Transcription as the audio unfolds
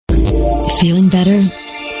Feeling better?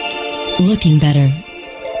 Looking better?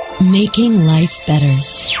 Making life better.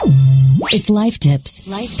 It's Life Tips.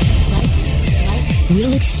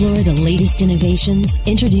 We'll explore the latest innovations,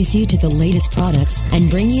 introduce you to the latest products, and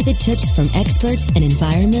bring you the tips from experts and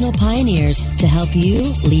environmental pioneers to help you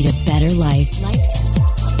lead a better life.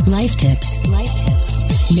 Life Tips.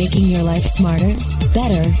 Making your life smarter,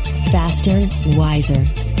 better, faster, wiser.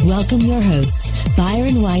 Welcome your hosts,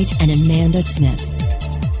 Byron White and Amanda Smith.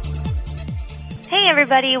 Hey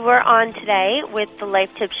everybody, we're on today with the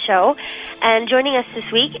Life Tips Show, and joining us this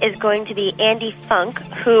week is going to be Andy Funk,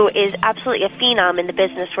 who is absolutely a phenom in the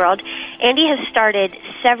business world. Andy has started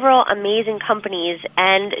several amazing companies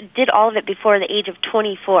and did all of it before the age of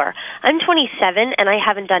 24. I'm 27 and I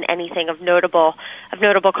haven't done anything of notable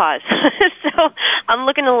cause. So I'm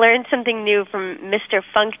looking to learn something new from Mr.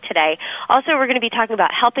 Funk today. Also, we're going to be talking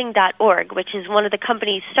about helping.org, which is one of the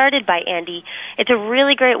companies started by Andy. It's a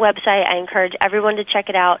really great website. I encourage everyone to check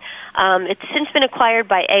it out. It's since been acquired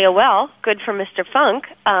by AOL. Good for Mr. Funk.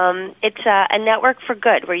 It's a network for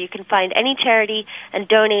good where you can find any charity and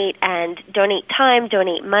donate time,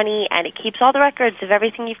 donate money, and it keeps all the records of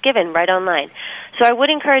everything you've given right online. So I would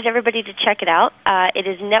encourage everybody to check it out. It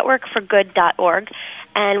is networkforgood.org,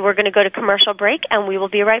 and we're going to go to commercial break, and we will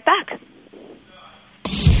be right back.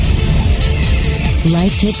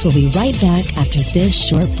 Life Tips will be right back after this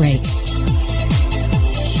short break.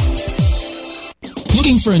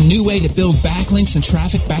 Looking for a new way to build backlinks and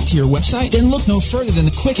traffic back to your website? Then look no further than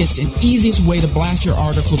the quickest and easiest way to blast your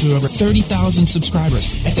article to over 30,000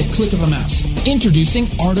 subscribers at the click of a mouse. Introducing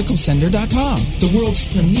ArticleSender.com, the world's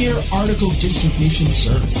premier article distribution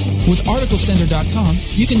service. With ArticleSender.com,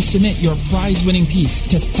 you can submit your prize-winning piece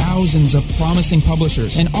to thousands of promising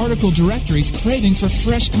publishers and article directories craving for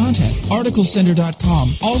fresh content.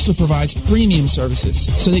 ArticleSender.com also provides premium services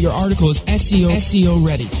so that your article is SEO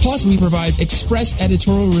ready. Plus, we provide express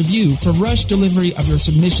editorial review for rush delivery of your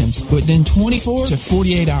submissions within 24 to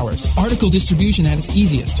 48 hours. Article distribution at its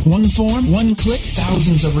easiest. One form, one click,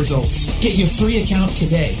 thousands of results. Get your free account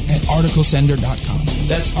today at ArticleSender.com.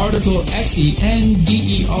 That's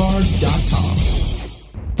ArticleSender.com.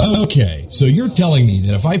 Okay, so you're telling me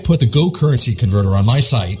that if I put the Go Currency Converter on my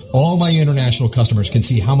site, all my international customers can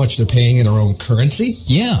see how much they're paying in their own currency?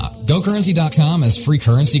 Yeah, GoCurrency.com has free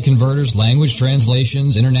currency converters, language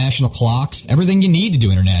translations, international clocks, everything you need to do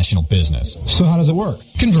international business. So how does it work?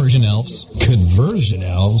 Conversion elves. Conversion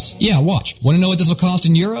elves? Yeah, watch. Want to know what this will cost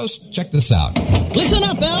in euros? Check this out. Listen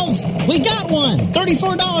up, elves. We got one.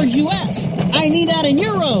 $34 US. I need that in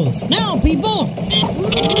euros. Now, people.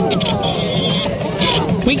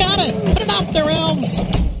 We got it. Put it up there, elves.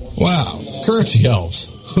 Wow. Currency elves.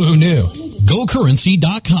 Who knew?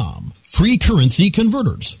 GoCurrency.com. Free currency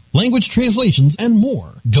converters, language translations, and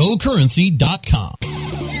more. GoCurrency.com.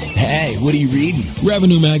 Hey, what are you reading?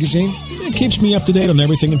 Revenue Magazine. It keeps me up to date on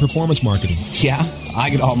everything in performance marketing. Yeah,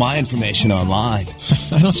 I get all my information online.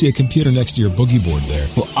 I don't see a computer next to your boogie board there.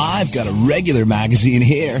 Well, I've got a regular magazine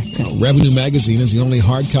here. Revenue Magazine is the only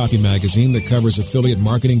hard copy magazine that covers affiliate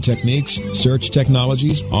marketing techniques, search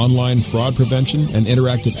technologies, online fraud prevention, and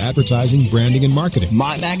interactive advertising, branding, and marketing.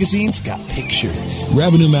 My magazine's got pictures.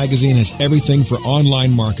 Revenue Magazine has everything for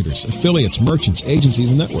online marketers, affiliates, merchants,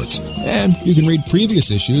 agencies, and networks. And you can read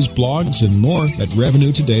previous issues, blogs, and more at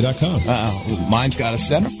RevenueToday.com. Mine's got a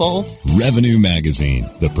centerfold. Revenue Magazine,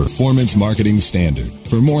 the performance marketing standard.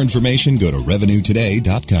 For more information, go to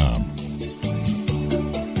RevenueToday.com.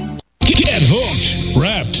 Get hooked,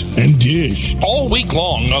 wrapped, and dish all week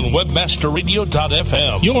long on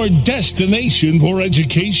WebmasterRadio.fm, your destination for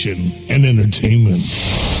education and entertainment.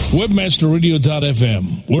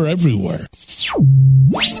 WebmasterRadio.fm, we're everywhere.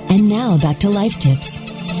 And now back to Life Tips.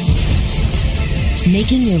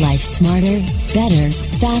 Making your life smarter, better,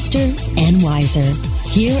 faster, and wiser.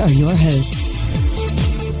 Here are your hosts.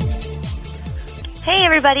 Hey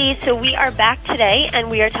everybody, so we are back today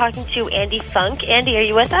and we are talking to Andy Funk. Andy, are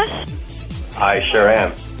you with us? I sure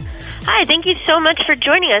am. Hi, thank you so much for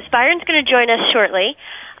joining us. Byron's going to join us shortly.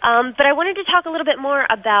 But I wanted to talk a little bit more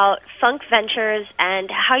about Funk Ventures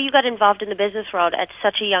and how you got involved in the business world at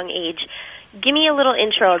such a young age. Give me a little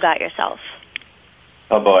intro about yourself.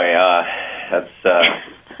 Oh boy, that's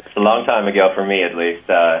it's a long time ago for me, at least.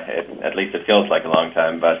 At least it feels like a long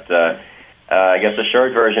time. But I guess the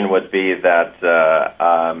short version would be that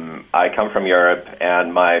I come from Europe,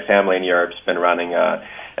 and my family in Europe's been running an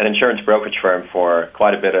insurance brokerage firm for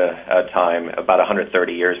quite a bit of time, about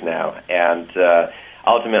 130 years now. And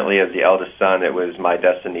ultimately, as the eldest son, it was my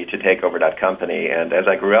destiny to take over that company. And as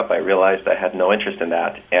I grew up, I realized I had no interest in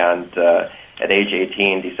that. And at age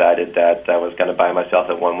 18, decided that I was going to buy myself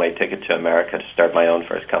a one-way ticket to America to start my own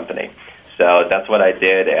first company. So that's what I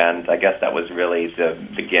did, and I guess that was really the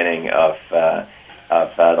beginning of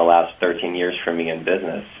the last 13 years for me in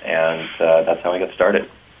business, and that's how I got started.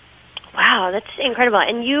 Wow, that's incredible.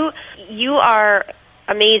 And you are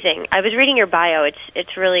amazing. I was reading your bio.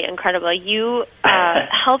 It's really incredible. You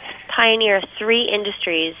helped pioneer 3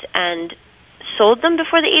 industries and sold them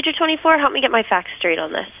before the age of 24? Help me get my facts straight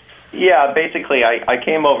on this. Yeah, basically, I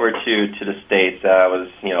came over to the States. I was,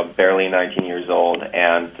 barely 19 years old,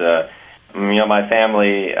 and my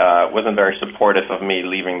family wasn't very supportive of me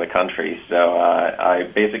leaving the country. So I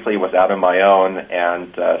basically was out on my own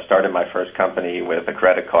and started my first company with a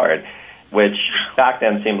credit card, which back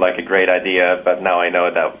then seemed like a great idea, but now I know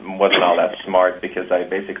that wasn't all that smart because I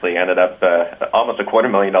basically ended up almost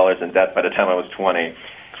 $250,000 in debt by the time I was 20.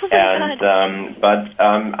 But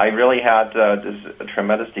I really had this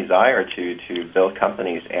tremendous desire to build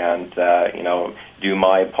companies and do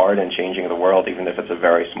my part in changing the world, even if it's a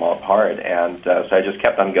very small part. And so I just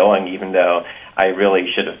kept on going, even though I really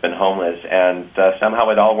should have been homeless. And somehow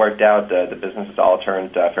it all worked out. The businesses all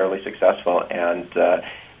turned fairly successful. And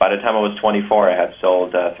by the time I was 24, I had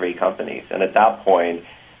sold 3 companies. And at that point,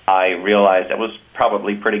 I realized I was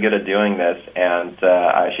probably pretty good at doing this, and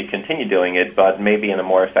I should continue doing it, but maybe in a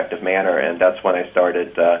more effective manner. And that's when I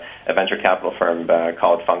started a venture capital firm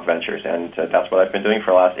called Funk Ventures, and that's what I've been doing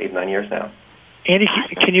for the last 8-9 years now. Andy,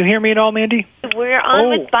 can you hear me at all, Mandy? We're on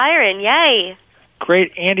with Byron. Yay!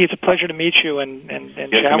 Great, Andy. It's a pleasure to meet you and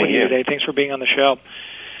chat with you today. Thanks for being on the show.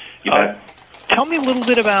 You bet. Tell me a little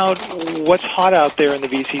bit about what's hot out there in the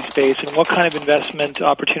VC space and what kind of investment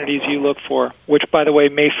opportunities you look for, which, by the way,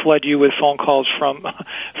 may flood you with phone calls from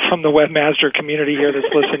the webmaster community here that's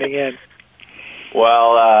listening in.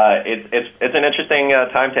 Well, it's an interesting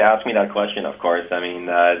time to ask me that question, of course. I mean,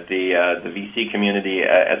 the VC community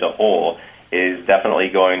as a whole is definitely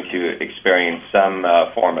going to experience some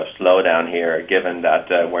form of slowdown here, given that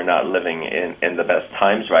we're not living in the best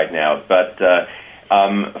times right now. But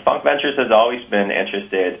Funk Ventures has always been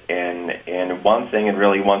interested in one thing and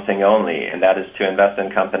really one thing only, and that is to invest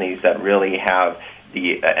in companies that really have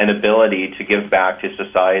an ability to give back to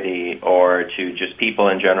society or to just people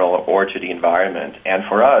in general or to the environment. And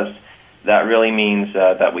for us, that really means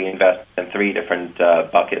that we invest in 3 different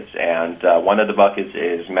buckets. And one of the buckets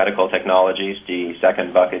is medical technologies, the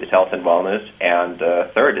second bucket is health and wellness, and the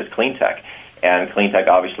third is clean tech. And clean tech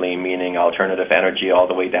obviously meaning alternative energy all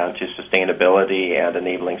the way down to sustainability and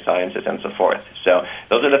enabling sciences and so forth. So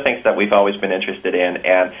those are the things that we've always been interested in.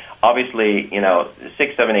 And obviously,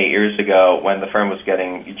 6, 7, 8 years ago when the firm was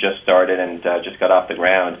just started and just got off the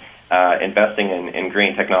ground, investing in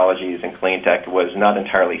green technologies and clean tech was not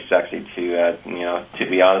entirely sexy to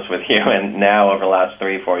be honest with you. And now over the last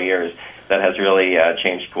 3-4 years, that has really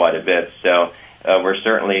changed quite a bit. So we're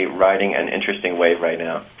certainly riding an interesting wave right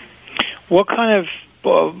now. What kind of,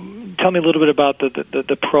 tell me a little bit about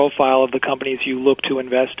the profile of the companies you look to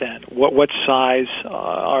invest in. What size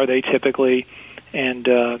are they typically, and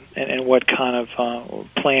what kind of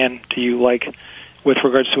plan do you like with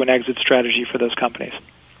regards to an exit strategy for those companies?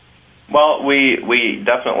 Well, we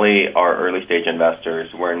definitely are early-stage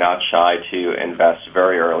investors. We're not shy to invest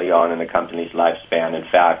very early on in the company's lifespan. In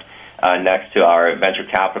fact, next to our venture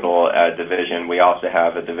capital division, we also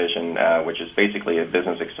have a division which is basically a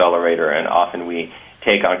business accelerator, and often we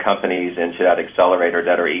take on companies into that accelerator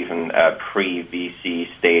that are even pre-VC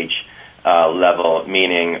stage level,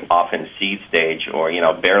 meaning often seed stage or,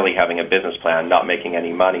 barely having a business plan, not making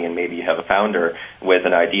any money, and maybe you have a founder with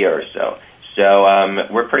an idea or so. So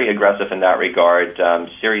we're pretty aggressive in that regard.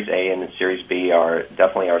 Series A and Series B are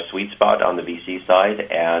definitely our sweet spot on the VC side,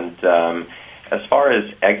 and as far as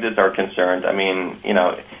exits are concerned, I mean,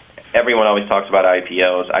 everyone always talks about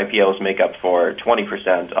IPOs. IPOs make up for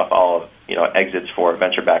 20% of all, exits for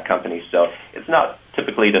venture-backed companies. So it's not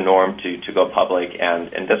typically the norm to go public,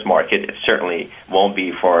 and in this market, it certainly won't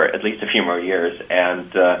be for at least a few more years.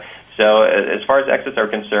 And so as far as exits are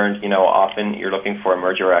concerned, often you're looking for a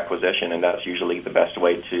merger or acquisition, and that's usually the best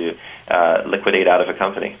way to liquidate out of a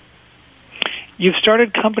company. You've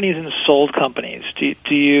started companies and sold companies.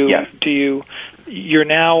 You're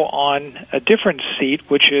now on a different seat,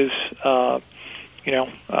 which is,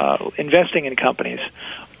 investing in companies.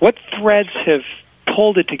 What threads have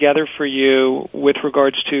pulled it together for you with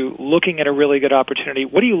regards to looking at a really good opportunity?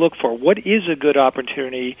 What do you look for? What is a good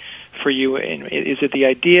opportunity for you? Is it the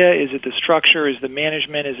idea? Is it the structure? Is it the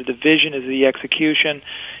management? Is it the vision? Is it the execution?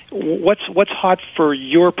 What's hot for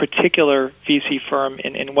your particular VC firm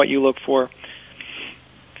and what you look for?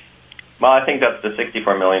 Well, I think that's the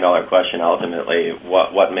 $64 million question, ultimately,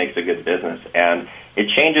 what makes a good business. And it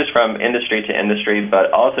changes from industry to industry,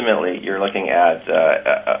 but ultimately you're looking at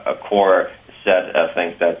a core set of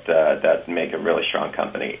things that make a really strong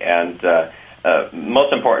company. And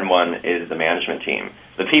most important one is the management team.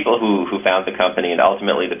 The people who found the company and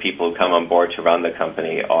ultimately the people who come on board to run the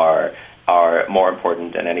company are more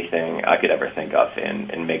important than anything I could ever think of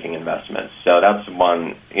in making investments. So that's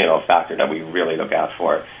one factor that we really look out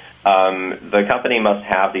for. The company must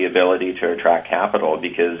have the ability to attract capital,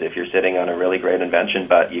 because if you're sitting on a really great invention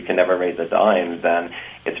but you can never raise a dime, then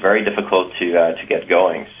it's very difficult to get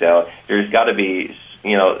going. So there's got to be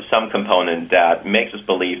some component that makes us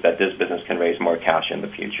believe that this business can raise more cash in the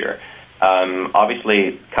future.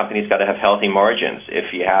 Obviously, companies got to have healthy margins.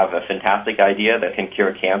 If you have a fantastic idea that can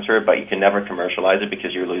cure cancer, but you can never commercialize it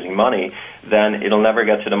because you're losing money, then it'll never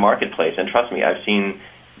get to the marketplace. And trust me, I've seen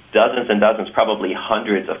dozens and dozens, probably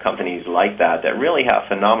hundreds of companies like that really have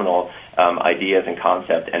phenomenal ideas and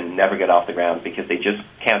concept and never get off the ground because they just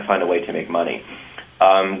can't find a way to make money.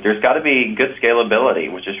 There's got to be good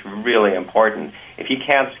scalability, which is really important. If you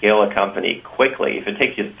can't scale a company quickly, if it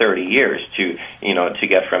takes you 30 years to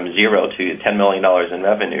get from zero to $10 million in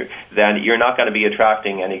revenue, then you're not going to be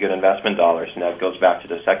attracting any good investment dollars. And that goes back to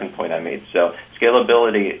the second point I made. So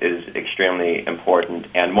scalability is extremely important.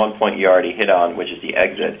 And one point you already hit on, which is the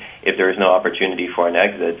exit. If there is no opportunity for an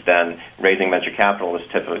exit, then raising venture capital is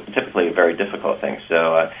typically a very difficult thing.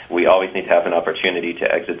 So we always need to have an opportunity to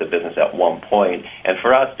exit the business at one point. And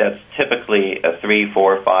for us, that's typically a 3,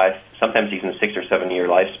 4, 5, sometimes even 6 or 7 year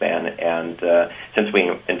lifespan. And since we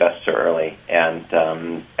invest so early,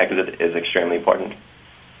 and exit is extremely important.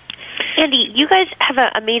 Andy, you guys have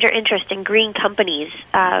a major interest in green companies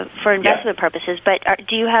for investment purposes, but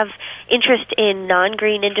do you have interest in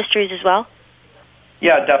non-green industries as well?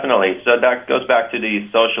 Yeah, definitely. So that goes back to the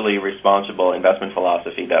socially responsible investment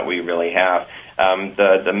philosophy that we really have.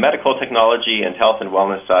 The medical technology and health and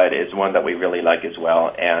wellness side is one that we really like as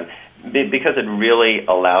well, and because it really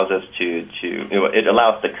allows us it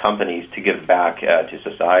allows the companies to give back to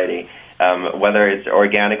society. Whether it's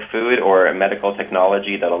organic food or a medical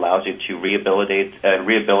technology that allows you to rehabilitate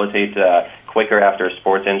quicker after a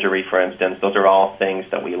sports injury, for instance, those are all things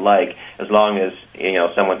that we like, as long as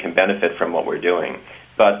someone can benefit from what we're doing.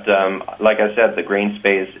 But like I said, the green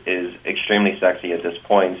space is extremely sexy at this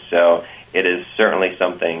point, so it is certainly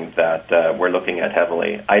something that we're looking at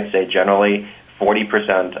heavily. I'd say generally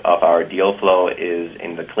 40% of our deal flow is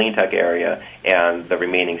in the clean tech area, and the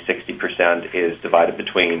remaining 60% is divided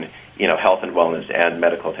between health and wellness and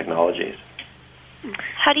medical technologies.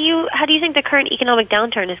 How do you think the current economic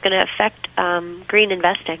downturn is going to affect green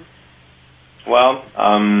investing? Well,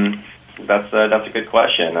 that's a good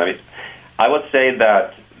question. I mean, I would say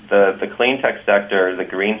that the clean tech sector, the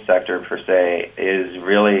green sector per se, is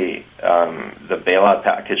really the bailout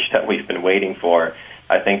package that we've been waiting for.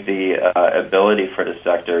 I think the ability for the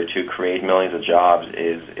sector to create millions of jobs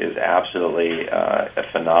is absolutely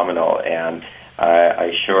phenomenal, and I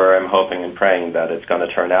sure am hoping and praying that it's going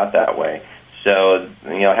to turn out that way. So,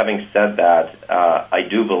 having said that, I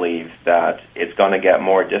do believe that it's going to get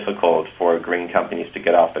more difficult for green companies to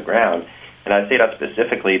get off the ground, and I say that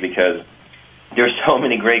specifically because there's so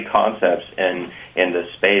many great concepts in this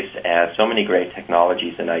space and so many great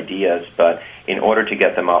technologies and ideas, but in order to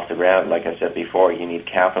get them off the ground, like I said before, you need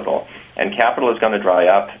capital. And capital is going to dry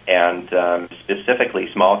up, and specifically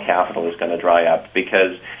small capital is going to dry up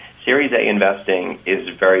because Series A investing is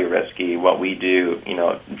very risky. What we do,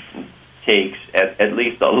 takes at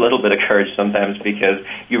least a little bit of courage sometimes because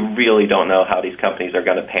you really don't know how these companies are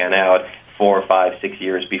going to pan out 4, 5, 6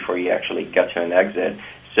 years before you actually get to an exit.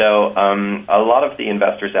 So a lot of the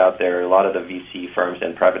investors out there, a lot of the VC firms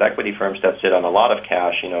and private equity firms that sit on a lot of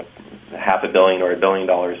cash, $500 million or $1 billion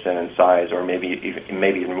in size, or maybe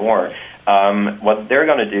even more, what they're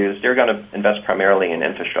going to do is they're going to invest primarily in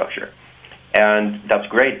infrastructure. And that's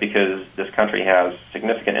great because this country has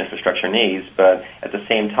significant infrastructure needs, but at the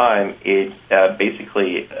same time, it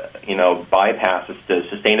basically, bypasses the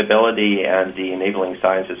sustainability and the enabling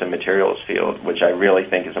sciences and materials field, which I really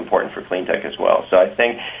think is important for clean tech as well. So I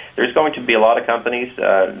think there's going to be a lot of companies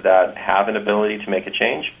that have an ability to make a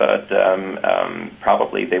change, but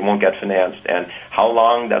probably they won't get financed. And how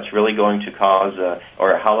long that's really going to cause,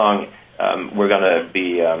 or how long we're going to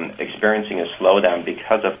be experiencing a slowdown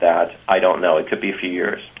because of that, I don't know. It could be a few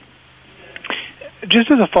years.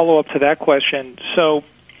 Just as a follow-up to that question, so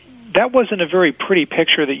that wasn't a very pretty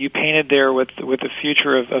picture that you painted there with the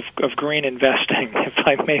future of green investing, if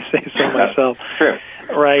I may say so myself. True.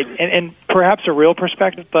 Right, and perhaps a real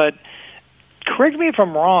perspective, but correct me if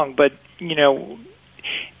I'm wrong, but,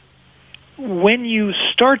 when you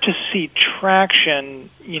start to see traction,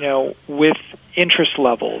 with interest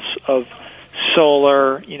levels of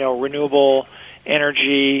solar, renewable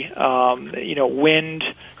energy, wind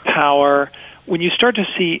power, when you start to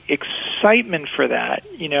see excitement for that,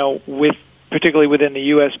 particularly within the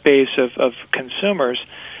U.S. base of consumers,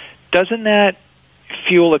 doesn't that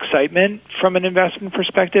fuel excitement from an investment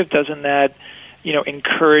perspective? Doesn't that,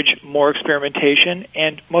 encourage more experimentation?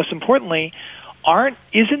 And most importantly,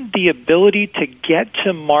 isn't the ability to get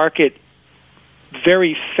to market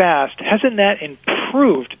very fast, hasn't that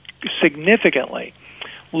improved significantly?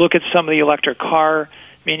 Look at some of the electric car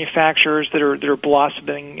manufacturers that are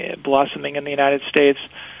blossoming in the United States.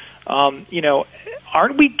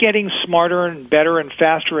 Aren't we getting smarter and better and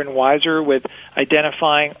faster and wiser with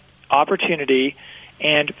identifying opportunity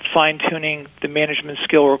and fine-tuning the management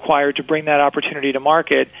skill required to bring that opportunity to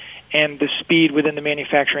market and the speed within the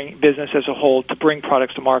manufacturing business as a whole to bring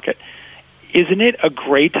products to market? Isn't it a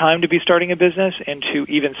great time to be starting a business and to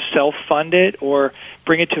even self-fund it or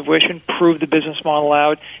bring it to fruition, prove the business model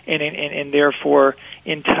out, and therefore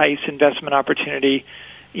entice investment opportunity,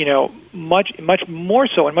 much more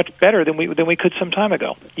so and much better than we could some time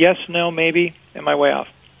ago? Yes, no, maybe? Am I way off?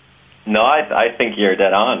 No, I think you're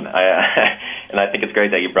dead on. And I think it's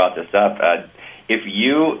great that you brought this up. If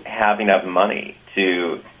you have enough money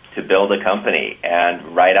to build a company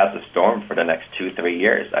and ride out the storm for the next 2-3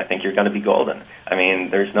 years, I think you're going to be golden. I mean,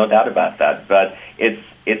 there's no doubt about that. But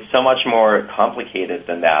it's so much more complicated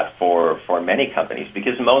than that for many companies,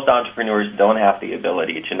 because most entrepreneurs don't have the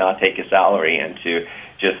ability to not take a salary and to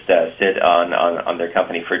just sit on their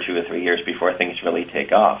company for 2 or 3 years before things really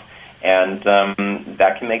take off. And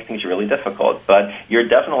that can make things really difficult. But you're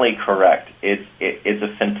definitely correct. It's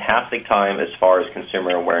a fantastic time as far as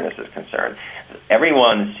consumer awareness is concerned.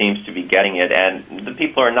 Everyone seems to be getting it, and the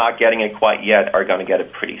people who are not getting it quite yet are going to get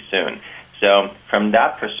it pretty soon. So from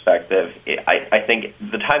that perspective, I think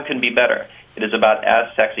the time couldn't be better. It is about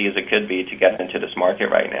as sexy as it could be to get into this market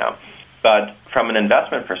right now. But from an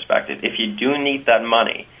investment perspective, if you do need that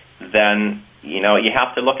money, then you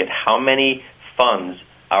have to look at how many funds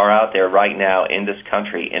are out there right now in this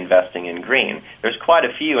country investing in green. There's quite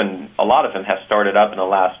a few, and a lot of them have started up in the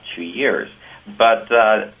last 2 years. But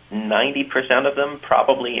 90% of them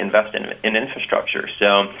probably invest in infrastructure.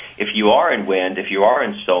 So if you are in wind, if you are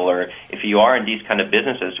in solar, if you are in these kind of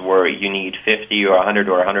businesses where you need $50 or $100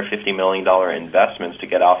 or $150 million investments to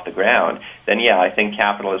get off the ground, then yeah, I think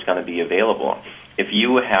capital is going to be available. If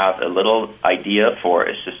you have a little idea for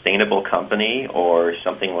a sustainable company or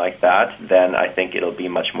something like that, then I think it'll be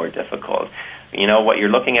much more difficult. What you're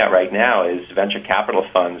looking at right now is venture capital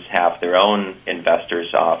funds have their own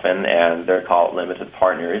investors often, and they're called limited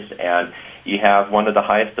partners, and you have one of the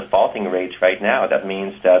highest defaulting rates right now. That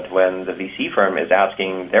means that when the VC firm is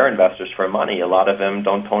asking their investors for money, a lot of them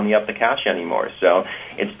don't pony up the cash anymore. So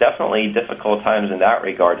it's definitely difficult times in that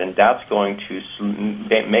regard, and that's going to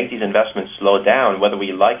make these investments slow down, whether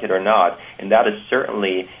we like it or not, and that is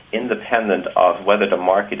certainly independent of whether the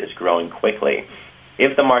market is growing quickly.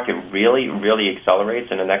 If the market really, really accelerates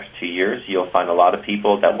in the next 2 years, you'll find a lot of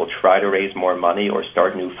people that will try to raise more money or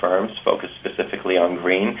start new firms focused specifically on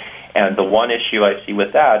green. And the one issue I see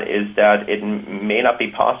with that is that it may not be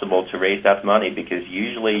possible to raise that money, because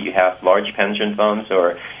usually you have large pension funds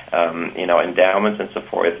or endowments and so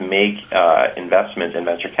forth make investments in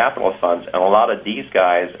venture capital funds, and a lot of these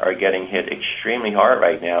guys are getting hit extremely hard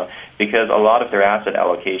right now because a lot of their asset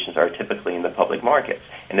allocations are typically in the public markets.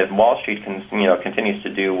 And if Wall Street continues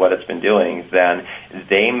to do what it's been doing, then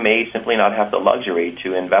they may simply not have the luxury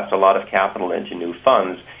to invest a lot of capital into new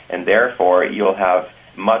funds, and therefore you'll have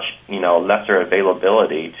much lesser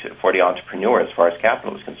availability for the entrepreneur as far as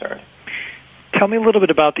capital is concerned. Tell me a little bit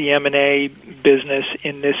about the M&A business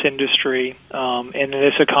in this industry, in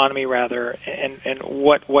this economy rather, and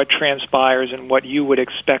what transpires and what you would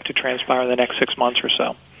expect to transpire in the next 6 months or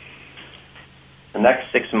so. The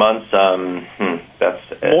next 6 months, that's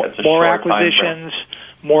a more short acquisitions,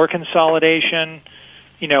 more consolidation.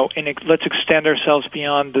 And let's extend ourselves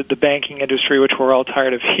beyond the banking industry, which we're all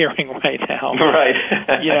tired of hearing right now.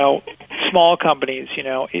 Right. Small companies,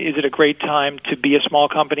 is it a great time to be a small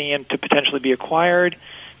company and to potentially be acquired,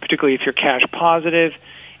 particularly if you're cash positive?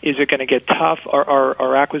 Is it going to get tough?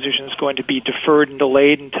 Are acquisitions going to be deferred and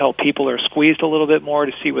delayed until people are squeezed a little bit more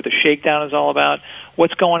to see what the shakedown is all about?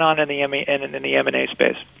 What's going on in the M&A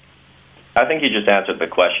space? I think you just answered the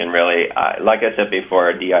question, really. Like I said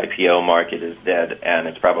before, the IPO market is dead, and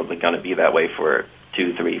it's probably going to be that way for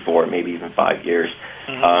 2, 3, 4, maybe even 5 years.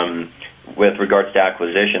 Mm-hmm. With regards to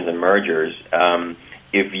acquisitions and mergers,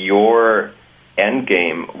 if you're end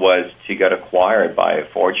game was to get acquired by a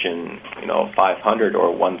Fortune, 500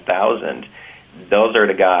 or 1,000. Those are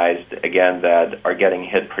the guys, again, that are getting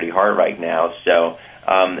hit pretty hard right now. So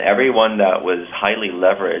everyone that was highly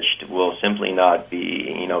leveraged will simply not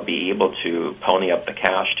be able to pony up the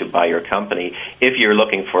cash to buy your company if you're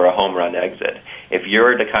looking for a home run exit. If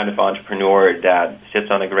you're the kind of entrepreneur that sits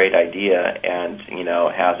on a great idea and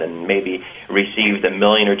hasn't maybe received $1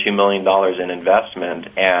 million or $2 million in investment,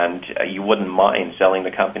 and you wouldn't mind selling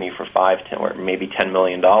the company for $5, 10, or maybe $10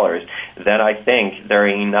 million, then I think there are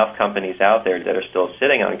enough companies out there that are still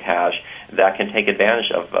sitting on cash that can take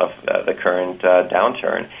advantage of the current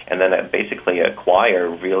downturn, and then basically acquire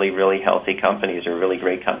really, really healthy companies or really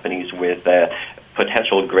great companies with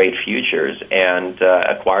potential great futures, and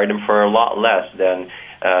acquire them for a lot less than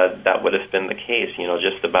that would have been the case,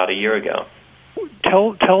 just about a year ago.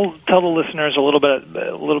 Tell the listeners a little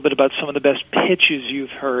bit about some of the best pitches you've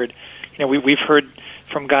heard. We've heard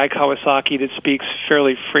from Guy Kawasaki that speaks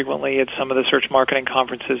fairly frequently at some of the search marketing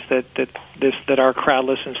conferences that our crowd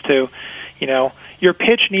listens to. Your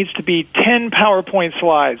pitch needs to be 10 PowerPoint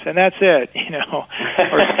slides, and that's it. Or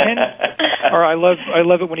 10. Or I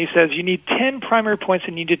love it when he says you need 10 primary points,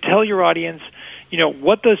 and you need to tell your audience,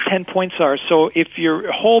 what those 10 points are. So if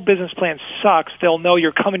your whole business plan sucks, they'll know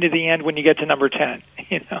you're coming to the end when you get to number 10.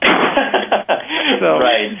 So,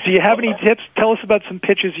 right. Do you have any tips? Tell us about some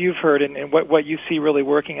pitches you've heard and what you see really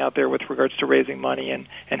working out there with regards to raising money and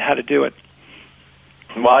how to do it.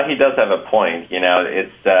 Well, he does have a point.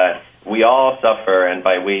 It's we all suffer, and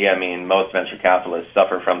by we I mean most venture capitalists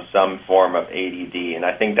suffer from some form of ADD, and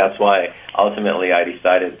I think that's why ultimately I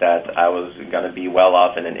decided that I was going to be well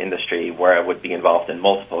off in an industry where I would be involved in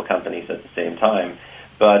multiple companies at the same time.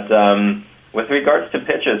 But with regards to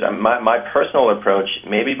pitches, my personal approach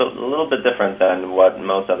may be a little bit different than what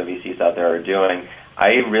most other VCs out there are doing.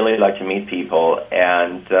 I really like to meet people,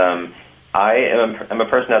 and I'm a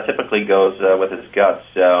person that typically goes with his guts.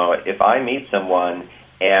 So if I meet someone,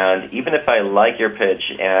 and even if I like your pitch,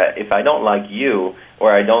 if I don't like you,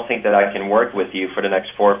 or I don't think that I can work with you for the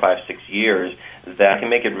next 4, 5, 6 years, that can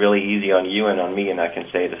make it really easy on you and on me, and I can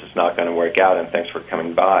say this is not going to work out, and thanks for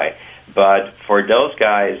coming by. But for those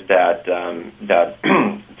guys that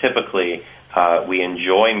typically we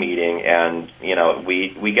enjoy meeting, and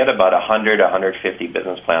we get about 100, 150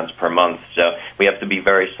 business plans per month, so we have to be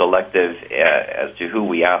very selective as to who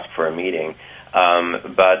we ask for a meeting.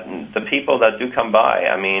 But the people that do come by,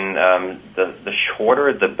 the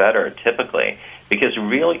shorter the better, typically, because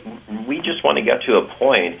really we just want to get to a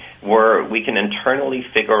point where we can internally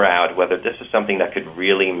figure out whether this is something that could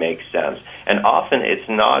really make sense. And often it's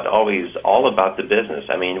not always all about the business.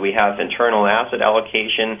 We have internal asset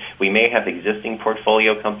allocation. We may have existing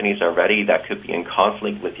portfolio companies already that could be in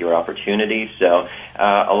conflict with your opportunity. So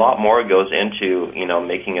a lot more goes into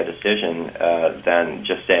making a decision than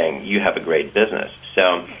just saying you have a great business.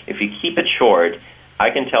 So if you keep it short, I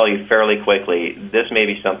can tell you fairly quickly, this may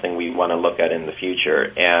be something we want to look at in the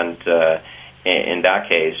future, and in that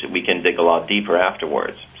case, we can dig a lot deeper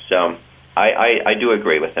afterwards. So I do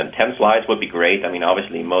agree with them. 10 slides would be great.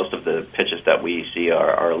 Obviously, most of the pitches that we see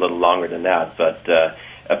are a little longer than that, but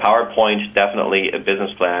a PowerPoint, definitely. A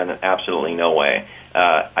business plan, absolutely no way.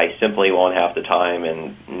 I simply won't have the time,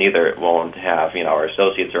 and neither won't have our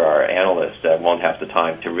associates or our analysts won't have the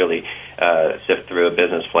time to really sift through a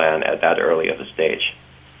business plan at that early of a stage.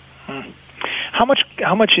 How much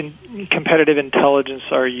competitive intelligence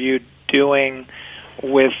are you doing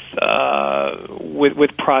with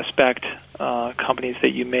prospect companies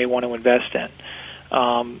that you may want to invest in?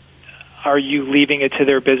 Are you leaving it to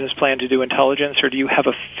their business plan to do intelligence, or do you have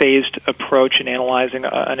a phased approach in analyzing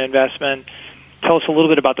an investment? Tell us a little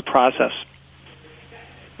bit about the process.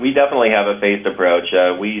 We definitely have a phased approach.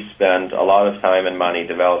 We spend a lot of time and money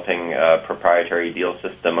developing a proprietary deal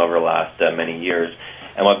system over the last many years.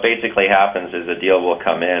 And what basically happens is a deal will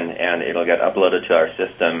come in and it'll get uploaded to our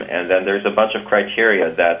system, and then there's a bunch of criteria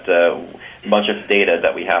a bunch of data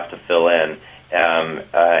that we have to fill in.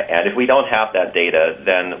 And if we don't have that data,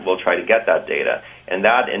 then we'll try to get that data. And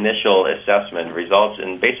that initial assessment results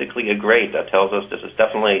in basically a grade that tells us this is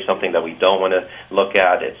definitely something that we don't want to look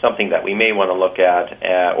at, it's something that we may want to look at,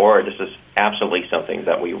 or this is absolutely something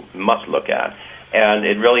that we must look at. And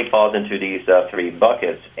it really falls into these 3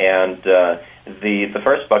 buckets. And the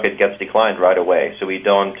first bucket gets declined right away, so we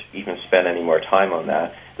don't even spend any more time on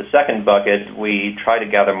that. The second bucket, we try to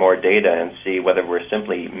gather more data and see whether we're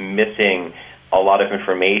simply missing a lot of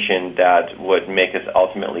information that would make us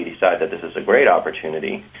ultimately decide that this is a great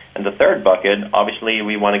opportunity. And the third bucket, obviously,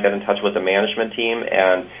 we want to get in touch with the management team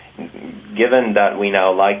and given that we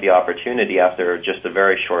now like the opportunity after just a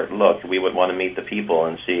very short look, we would want to meet the people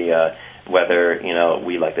and see whether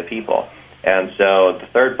we like the people. And so the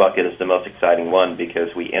third bucket is the most exciting one because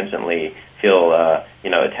we instantly feel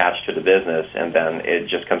attached to the business, and then it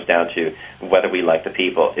just comes down to whether we like the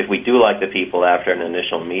people. If we do like the people after an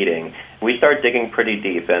initial meeting, we start digging pretty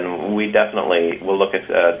deep, and we definitely will look at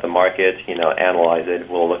the market, analyze it.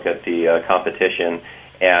 We'll look at the competition,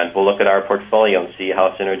 and we'll look at our portfolio and see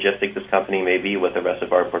how synergistic this company may be with the rest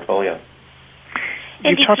of our portfolio.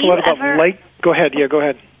 You've talked a lot about Go ahead. Yeah, go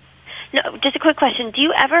ahead. No, just a quick question. Do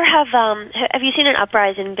you ever have you seen an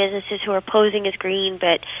uprise in businesses who are posing as green,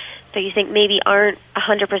 but you think maybe aren't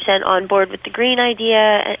 100% on board with the green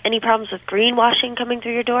idea? Any problems with greenwashing coming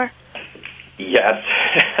through your door? Yes,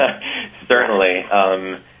 certainly.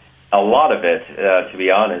 A lot of it, to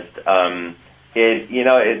be honest.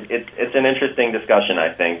 It's an interesting discussion,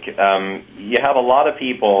 I think. You have a lot of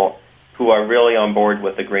people who are really on board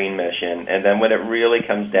with the green mission, and then when it really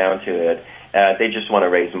comes down to it, they just want to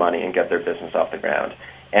raise money and get their business off the ground.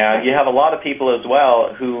 And you have a lot of people as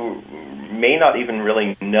well who may not even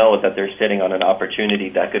really know that they're sitting on an opportunity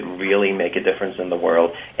that could really make a difference in the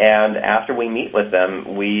world. And after we meet with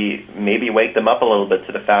them, we maybe wake them up a little bit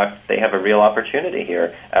to the fact they have a real opportunity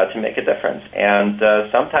here to make a difference. And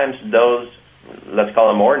sometimes those, let's call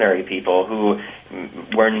them ordinary people who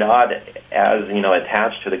were not as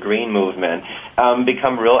attached to the green movement,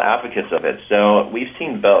 become real advocates of it. So we've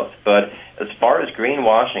seen both. But as far as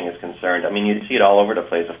greenwashing is concerned, you see it all over the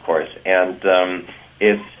place, of course, and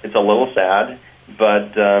it's a little sad.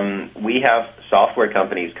 But we have software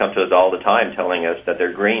companies come to us all the time telling us that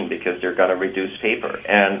they're green because they're going to reduce paper.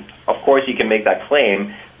 And, of course, you can make that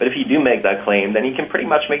claim, but if you do make that claim, then you can pretty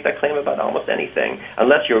much make that claim about almost anything,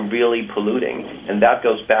 unless you're really polluting. And that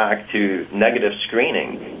goes back to negative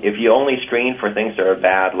screening. If you only screen for things that are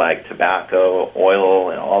bad, like tobacco, oil,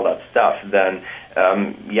 and all that stuff, then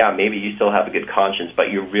maybe you still have a good conscience, but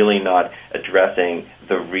you're really not addressing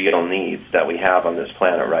the real needs that we have on this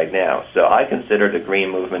planet right now. So I consider the green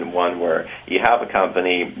movement one where you have a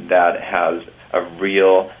company that has a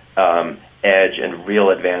real edge and real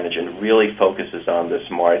advantage and really focuses on this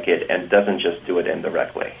market and doesn't just do it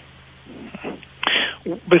indirectly.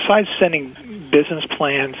 Besides sending business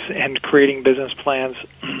plans and creating business plans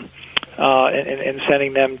and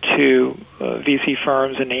sending them to VC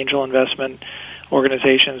firms and angel investment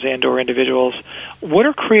organizations and or individuals, what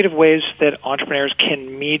are creative ways that entrepreneurs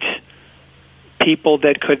can meet people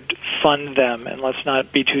that could fund them? And let's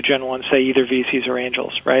not be too general and say either VCs or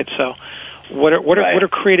angels, right? So what are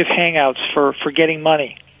creative hangouts for getting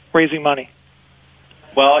money, raising money?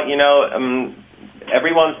 Well,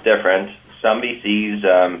 everyone's different. Some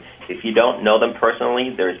VCs, if you don't know them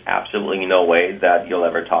personally, there's absolutely no way that you'll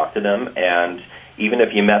ever talk to them. And even if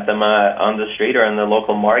you met them on the street or in the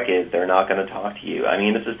local market, they're not going to talk to you.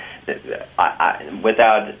 This is,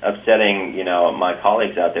 without upsetting, my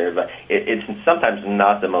colleagues out there, but it's sometimes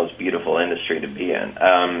not the most beautiful industry to be in.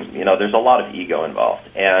 There's a lot of ego involved.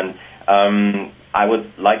 And I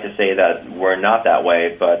would like to say that we're not that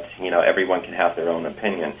way, but, everyone can have their own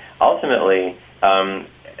opinion. Ultimately,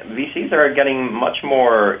 VCs are getting much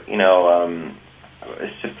more,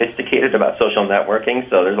 sophisticated about social networking.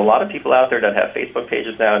 So there's a lot of people out there that have Facebook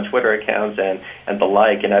pages now and Twitter accounts and the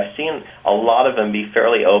like, and I've seen a lot of them be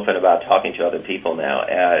fairly open about talking to other people now,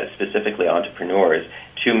 specifically entrepreneurs,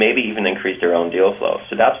 to maybe even increase their own deal flow.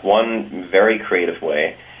 So that's one very creative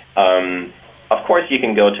way. Of course, you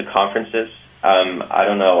can go to conferences. I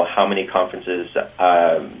don't know how many conferences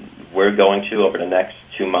we're going to over the next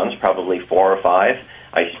 2 months, probably 4 or 5.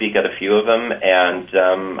 I speak at a few of them, and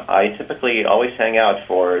I typically always hang out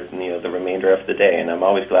for the remainder of the day, and I'm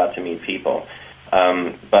always glad to meet people.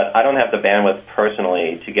 But I don't have the bandwidth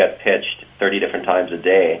personally to get pitched 30 different times a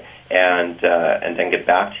day and then get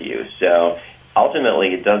back to you. So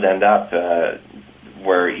ultimately, it does end up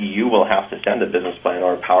where you will have to send a business plan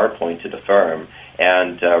or a PowerPoint to the firm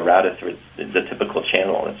and route it through the typical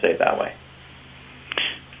channel, let's say it that way.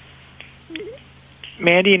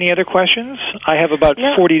 Mandy, any other questions? I have about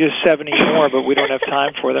 40 to 70 more, but we don't have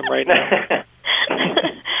time for them right now.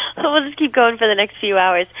 We'll just keep going for the next few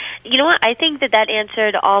hours. You know what? I think that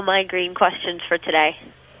answered all my green questions for today.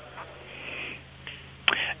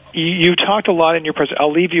 You talked a lot in your presentation.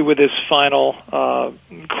 I'll leave you with this final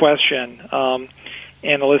question,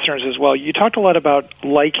 and the listeners as well. You talked a lot about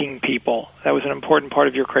liking people. That was an important part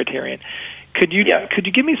of your criterion. Could you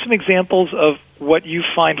give me some examples of what you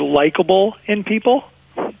find likable in people?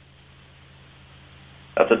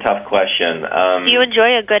 That's a tough question. Do you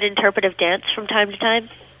enjoy a good interpretive dance from time to time?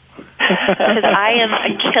 Because I am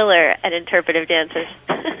a killer at interpretive dances.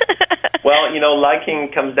 Well,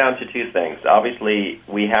 liking comes down to two things. Obviously,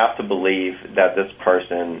 we have to believe that this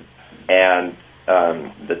person and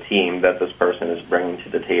the team that this person is bringing to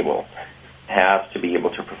the table has to be able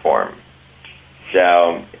to perform.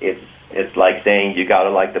 So it's like saying you got to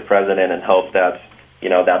like the president and hope that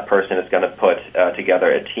that person is going to put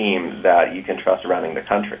together a team that you can trust running the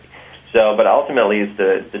country. So, but ultimately, it's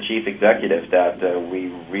the chief executive that we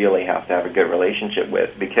really have to have a good relationship with,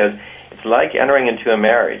 because it's like entering into a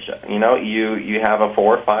marriage. You have a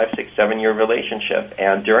 4, 5, 6, 7-year relationship,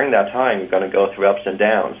 and during that time, you're going to go through ups and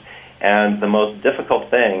downs. And the most difficult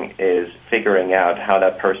thing is figuring out how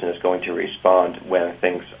that person is going to respond when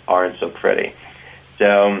things aren't so pretty.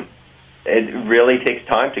 So it really takes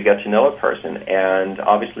time to get to know a person, and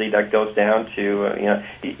obviously that goes down to,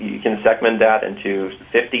 you can segment that into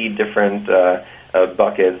 50 different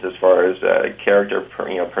buckets as far as character,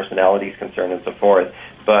 personality is concerned and so forth.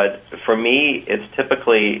 But for me, it's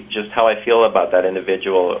typically just how I feel about that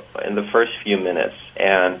individual in the first few minutes,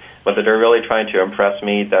 and whether they're really trying to impress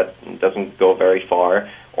me, that doesn't go very far,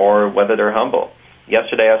 or whether they're humble.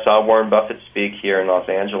 Yesterday I saw Warren Buffett speak here in Los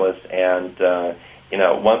Angeles, and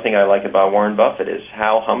one thing I like about Warren Buffett is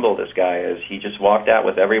how humble this guy is. He just walked out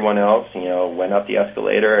with everyone else, went up the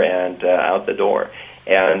escalator and out the door.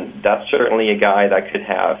 And that's certainly a guy that could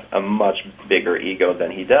have a much bigger ego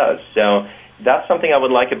than he does. So that's something I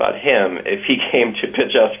would like about him if he came to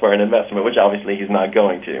pitch us for an investment, which obviously he's not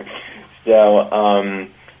going to. So,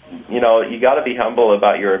 you got to be humble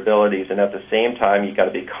about your abilities, and at the same time, you got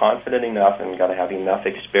to be confident enough and got to have enough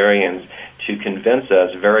experience to convince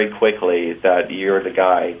us very quickly that you're the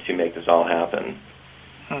guy to make this all happen.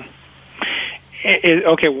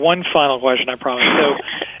 Okay, one final question, I promise. So,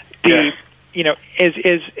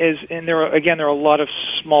 and there are a lot of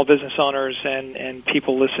small business owners and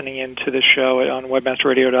people listening into the show on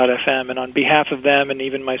webmasterradio.fm, and on behalf of them and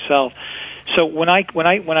even myself. So when I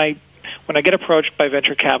get approached by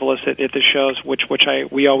venture capitalists at the shows, which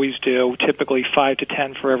we always do, typically 5 to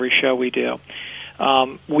 10 for every show we do,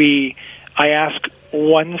 I ask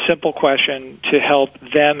one simple question to help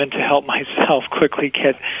them and to help myself quickly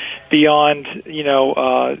get beyond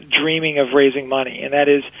dreaming of raising money, and that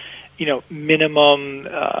is minimum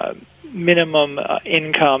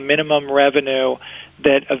income, minimum revenue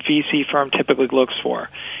that a VC firm typically looks for.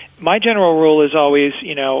 My general rule is always,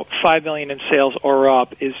 $5 million in sales or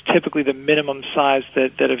up is typically the minimum size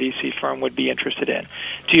that a VC firm would be interested in.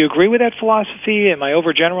 Do you agree with that philosophy? Am I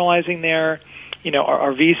overgeneralizing there?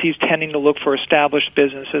 Are VCs tending to look for established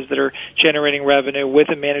businesses that are generating revenue with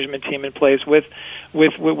a management team in place, with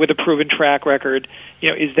a proven track record?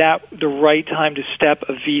 Is that the right time to step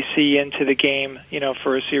a VC into the game,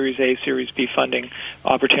 for a Series A, Series B funding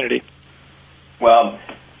opportunity? Well,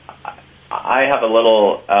 I have a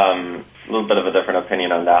little bit of a different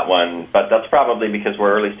opinion on that one, but that's probably because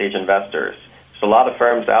we're early-stage investors. There's a lot of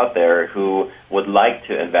firms out there who would like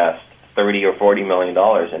to invest $30 or $40 million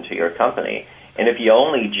into your company. And if you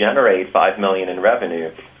only generate $5 million in revenue,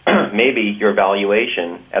 maybe your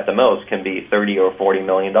valuation at the most can be $30 or $40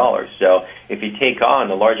 million. So if you take on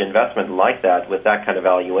a large investment like that with that kind of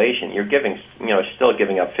valuation, you're still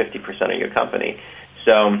giving up 50% of your company.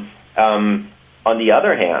 So on the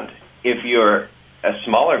other hand, if you're a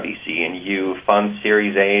smaller VC and you fund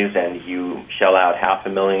Series A's and you shell out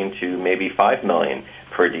 $500,000 to maybe $5 million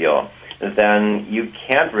per deal, then you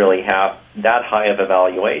can't really have that high of a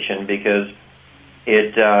valuation, because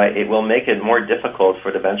it will make it more difficult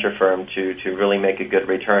for the venture firm to really make a good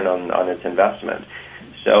return on its investment.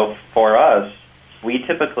 So for us, we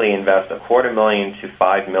typically invest $250,000 to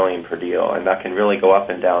 $5 million per deal, and that can really go up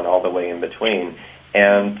and down all the way in between.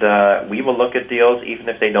 And we will look at deals even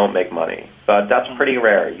if they don't make money. But that's pretty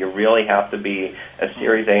rare. You really have to be a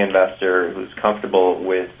Series A investor who's comfortable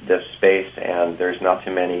with this space, and there's not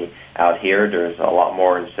too many out here. There's a lot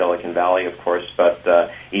more in Silicon Valley, of course, but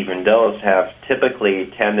even those have typically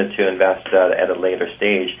tended to invest at a later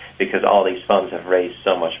stage because all these funds have raised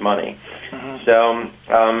so much money. Mm-hmm. So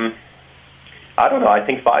I don't know. I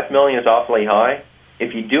think $5 million is awfully high.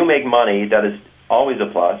 If you do make money, that is always a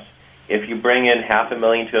plus. If you bring in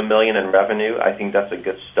 $500,000 to $1 million in revenue, I think that's a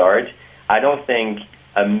good start. I don't think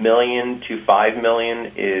 $1 million to $5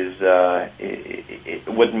 million it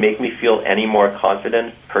would make me feel any more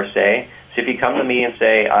confident per se. So if you come to me and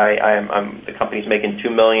say I'm the company's making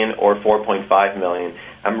 $2 million or $4.5 million,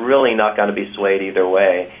 I'm really not going to be swayed either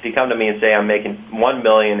way. If you come to me and say I'm making $1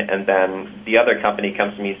 million, and then the other company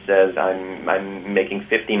comes to me and says I'm making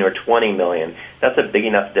 $15 or $20 million, that's a big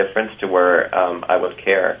enough difference to where I would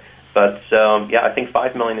care. But I think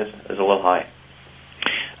 $5 million is a little high.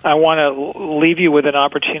 I want to leave you with an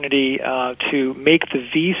opportunity to make the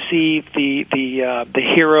VC the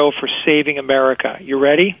hero for saving America. You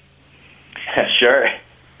ready? Sure.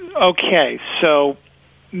 Okay, so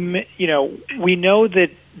we know that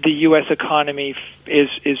the U.S. economy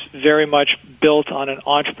is very much built on an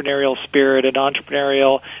entrepreneurial spirit,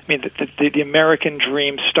 the American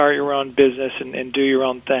dream: start your own business and do your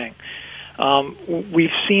own thing. We've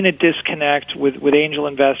seen a disconnect with angel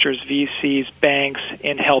investors, VCs, banks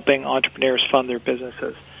in helping entrepreneurs fund their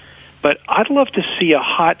businesses. But I'd love to see a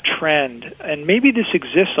hot trend, and maybe this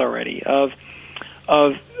exists already, of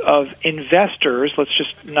investors, let's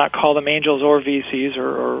just not call them angels or VCs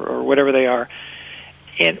or whatever they are,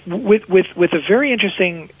 and with a very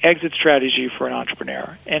interesting exit strategy for an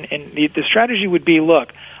entrepreneur. And the strategy would be,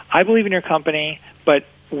 look, I believe in your company, but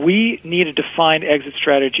we need a defined exit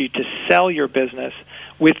strategy to sell your business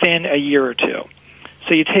within a year or two.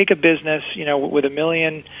 So you take a business, with $1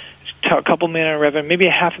 million, a couple million in revenue, maybe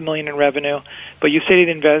 $500,000 in revenue, but you say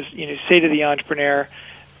to the entrepreneur,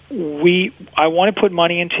 I want to put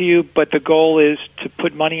money into you, but the goal is to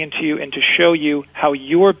put money into you and to show you how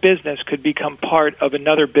your business could become part of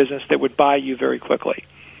another business that would buy you very quickly.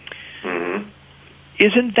 Mm-hmm.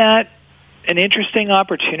 Isn't that an interesting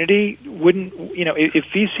opportunity? If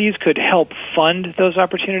VCs could help fund those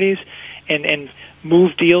opportunities and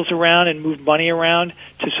move deals around and move money around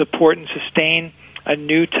to support and sustain a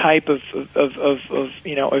new type of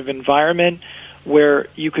environment where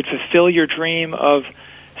you could fulfill your dream of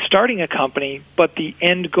starting a company, but the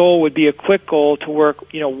end goal would be a quick goal to work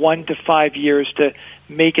 1 to 5 years to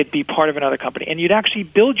make it be part of another company, and you'd actually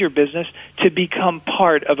build your business to become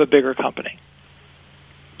part of a bigger company.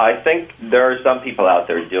 I think there are some people out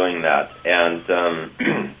there doing that, and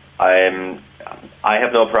I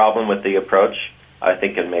have no problem with the approach. I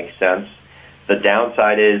think it makes sense. The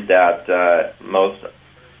downside is that most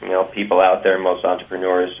people out there, most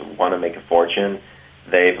entrepreneurs want to make a fortune.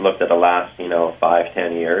 They've looked at the last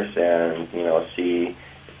 5-10 years and see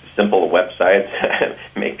simple websites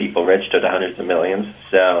make people rich to the hundreds of millions.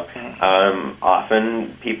 So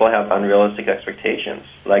often people have unrealistic expectations.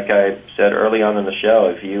 Like I said early on in the show,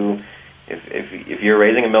 if you're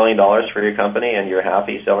raising $1 million for your company and you're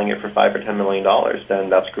happy selling it for $5 or $10 million, then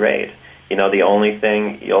that's great. The only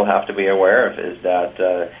thing you'll have to be aware of is that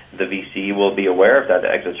the VC will be aware of that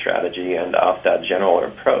exit strategy and of that general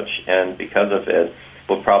approach, and because of it,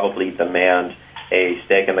 will probably demand a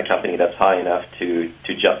stake in the company that's high enough to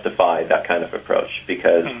justify that kind of approach,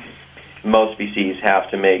 because most VCs have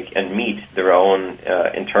to make and meet their own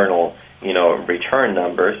internal return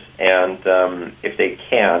numbers, and if they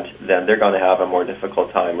can't, then they're going to have a more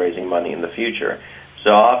difficult time raising money in the future. So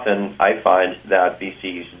often I find that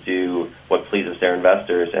VCs do what pleases their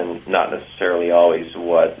investors and not necessarily always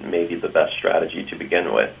what may be the best strategy to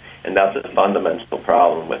begin with, and that's a fundamental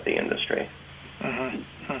problem with the industry.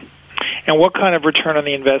 Mm-hmm. And what kind of return on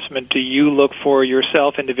the investment do you look for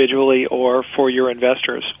yourself individually or for your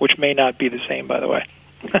investors, which may not be the same, by the way?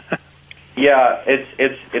 Yeah,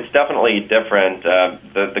 it's definitely different.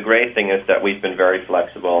 The great thing is that we've been very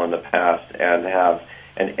flexible in the past and have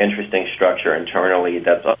an interesting structure internally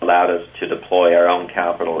that's allowed us to deploy our own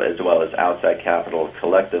capital as well as outside capital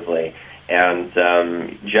collectively. And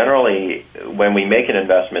generally, when we make an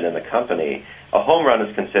investment in the company, a home run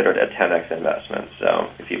is considered a 10x investment. So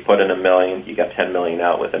if you put in $1 million, you get $10 million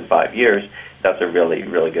out within 5 years. That's a really,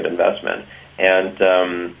 really good investment. And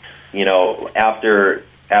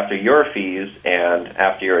after your fees and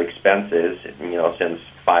after your expenses, since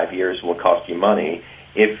 5 years will cost you money,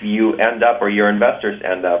 if you end up or your investors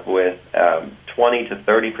end up with 20 to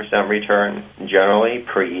 30% return generally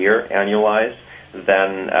per year annualized,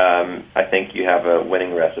 then I think you have a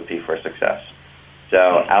winning recipe for success. So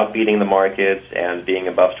outbeating the markets and being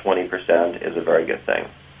above 20% is a very good thing.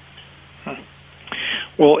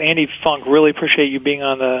 Well, Andy Funk, really appreciate you being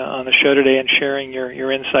on the show today and sharing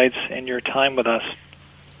your insights and your time with us.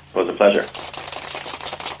 It was a pleasure.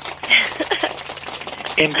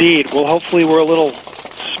 Indeed. Well, hopefully we're a little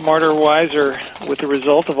smarter, wiser with the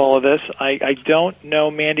result of all of this. I don't know,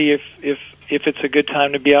 Mandy, if it's a good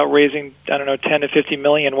time to be out raising, 10 to 50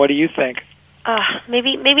 million. What do you think?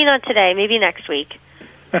 Maybe not today. Maybe next week.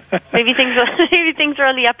 maybe things are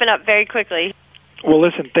on the up and up very quickly. Well,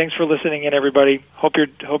 listen. Thanks for listening in, everybody. Hope you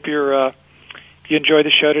enjoy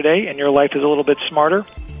the show today, and your life is a little bit smarter,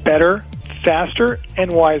 better, faster,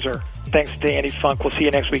 and wiser. Thanks to Andy Funk. We'll see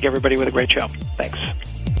you next week, everybody, with a great show. Thanks.